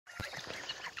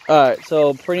Alright,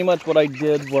 so pretty much what I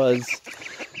did was,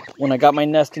 when I got my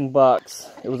nesting box,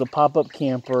 it was a pop-up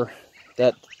camper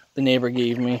that the neighbor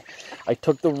gave me. I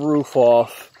took the roof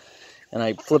off, and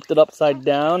I flipped it upside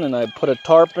down, and I put a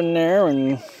tarp in there,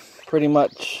 and pretty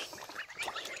much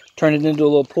turned it into a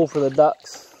little pool for the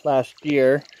ducks last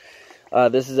year.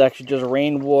 This is actually just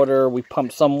rainwater. We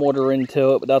pumped some water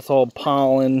into it, but that's all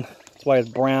pollen. That's why it's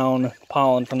brown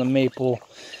pollen from the maple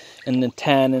and the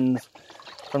tannins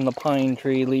from the pine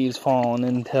tree leaves falling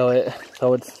into it.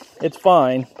 So it's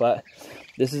fine, but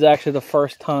this is actually the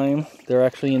first time they're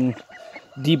actually in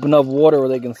deep enough water where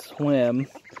they can swim.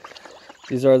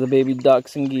 These are the baby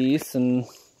ducks and geese, and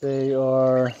they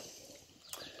are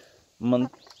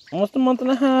almost a month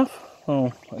and a half.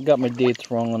 Oh, I got my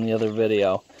dates wrong on the other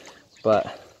video,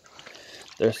 but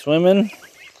they're swimming,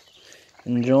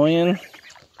 enjoying.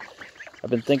 I've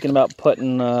been thinking about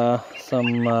putting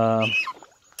some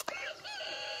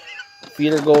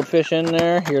feeder goldfish in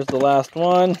there. Here's the last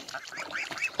one.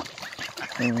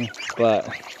 But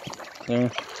there.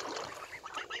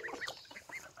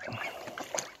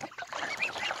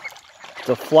 It's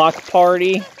a flock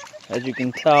party, as you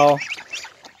can tell.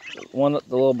 The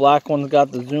little black one's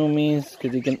got the zoomies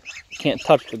because he can't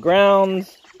touch the ground.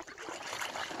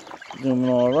 Zooming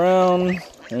all around,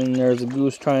 and there's a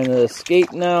goose trying to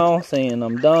escape now, saying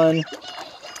I'm done.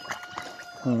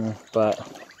 But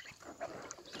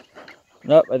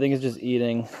nope, I think it's just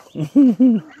eating.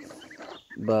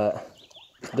 But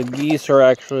the geese are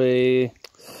actually,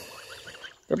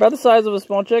 they're about the size of a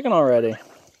small chicken already.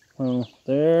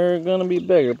 They're gonna be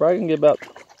bigger. Probably can get about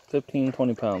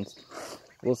 15-20 pounds.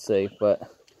 We'll see, but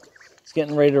it's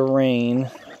getting ready to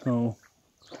rain. So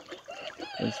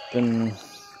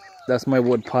that's my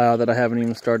wood pile that I haven't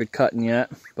even started cutting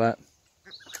yet, but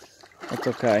that's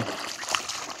okay.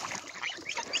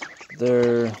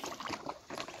 They're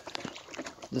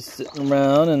just sitting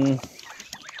around and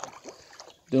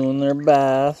doing their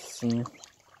baths and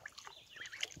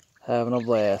having a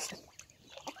blast.